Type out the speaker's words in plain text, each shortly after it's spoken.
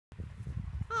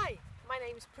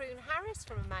name's Prune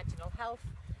from Imaginal Health,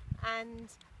 and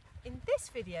in this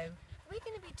video we're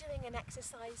going to be doing an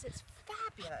exercise that's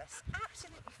fabulous,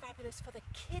 absolutely fabulous for the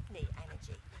kidney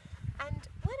energy. And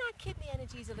when our kidney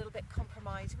energy is a little bit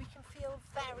compromised, we can feel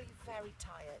very, very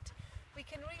tired. We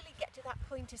can really get to that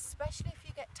point, especially if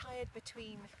you get tired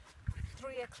between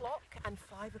 3 o'clock and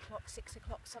 5 o'clock, 6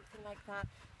 o'clock, something like that,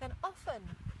 then often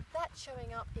that's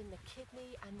showing up in the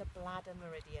kidney and the bladder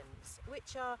meridians,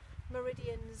 which are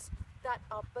meridians that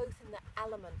are both in the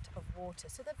element of water.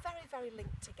 So they're very, very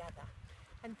linked together.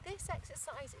 And this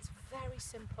exercise is very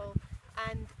simple,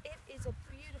 and it is a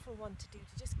beautiful one to do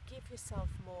to just give yourself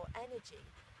more energy.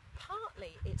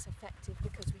 Partly it's effective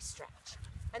because we stretch,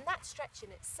 and that stretch in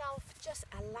itself just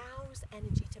allows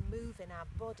energy to move in our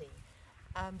body.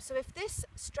 So if this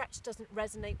stretch doesn't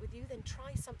resonate with you, then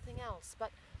try something else.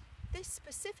 But this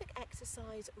specific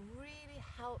exercise really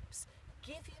helps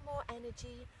give you more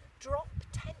energy, drop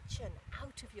tension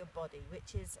out of your body,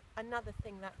 which is another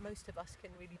thing that most of us can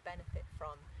really benefit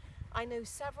from. I know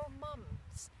several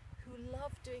mums who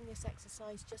love doing this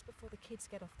exercise just before the kids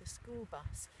get off the school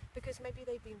bus, because maybe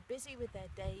they've been busy with their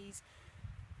days,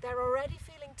 they're already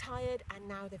feeling tired, and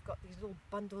now they've got these little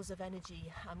bundles of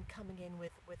energy coming in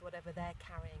with whatever they're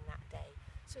carrying that day.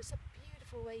 So it's a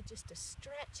beautiful way just to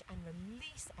stretch and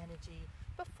release energy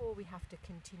before we have to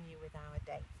continue with our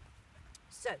day.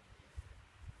 So,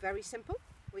 very simple.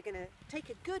 We're going to take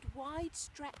a good wide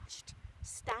stretched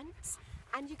stance,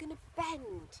 and you're going to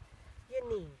bend your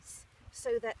knees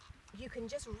so that you can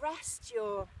just rest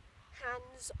your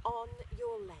hands on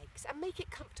your legs and make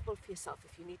it comfortable for yourself.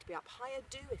 If you need to be up higher,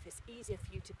 do. If it's easier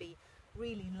for you to be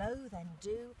really low, then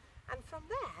do. And from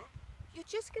there, you're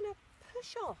just going to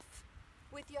push off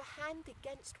with your hand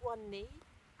against one knee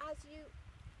as you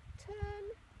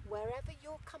turn wherever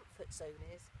your comfort zone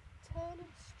is. Turn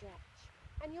and stretch,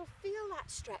 and you'll feel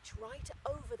that stretch right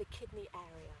over the kidney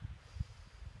area.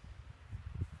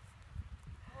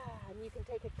 And you can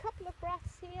take a couple of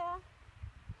breaths here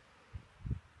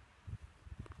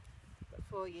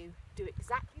before you do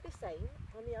exactly the same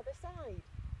on the other side.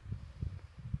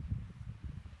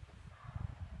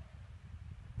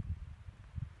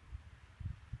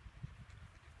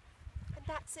 And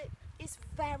that's it. It's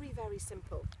very, very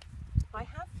simple. I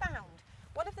have found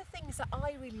one of the things that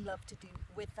I really love to do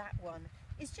with that one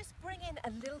is just bring in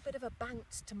a little bit of a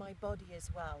bounce to my body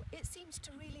as well. It seems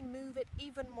to really move it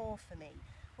even more for me,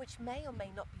 which may or may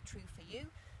not be true for you.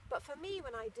 But for me,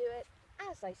 when I do it,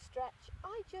 as I stretch,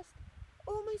 I just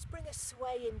almost bring a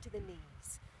sway into the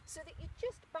knees so that you're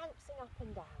just bouncing up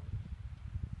and down.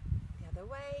 The other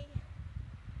way,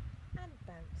 and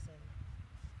bouncing.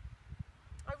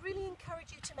 I really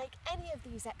encourage you to make any of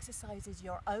these exercises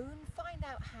your own. Find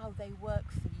out how they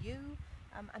work for you,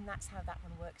 and that's how that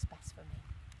one works best for me.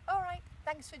 All right,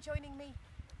 thanks for joining me.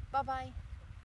 Bye-bye.